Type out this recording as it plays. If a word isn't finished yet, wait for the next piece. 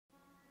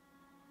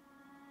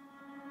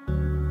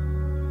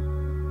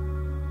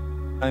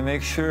I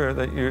make sure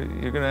that you're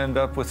going to end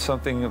up with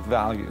something of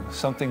value,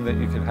 something that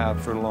you can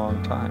have for a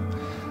long time.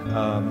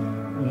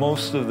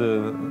 Most of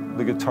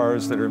the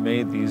guitars that are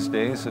made these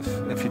days,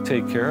 if you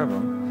take care of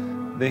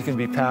them, they can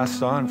be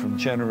passed on from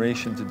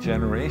generation to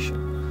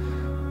generation.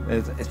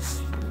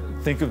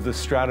 Think of the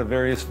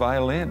Stradivarius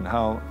violin,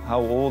 how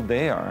old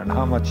they are and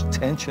how much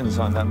tension's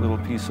on that little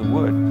piece of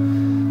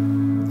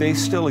wood. They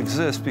still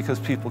exist because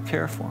people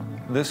care for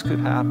them. This could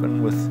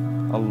happen with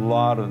a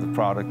lot of the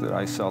product that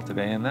I sell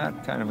today, and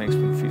that kind of makes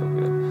me feel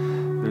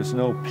good. There's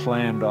no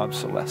planned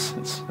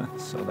obsolescence,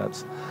 so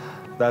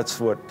that's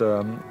what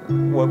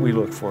we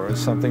look for, is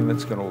something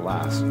that's going to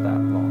last that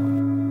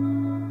long.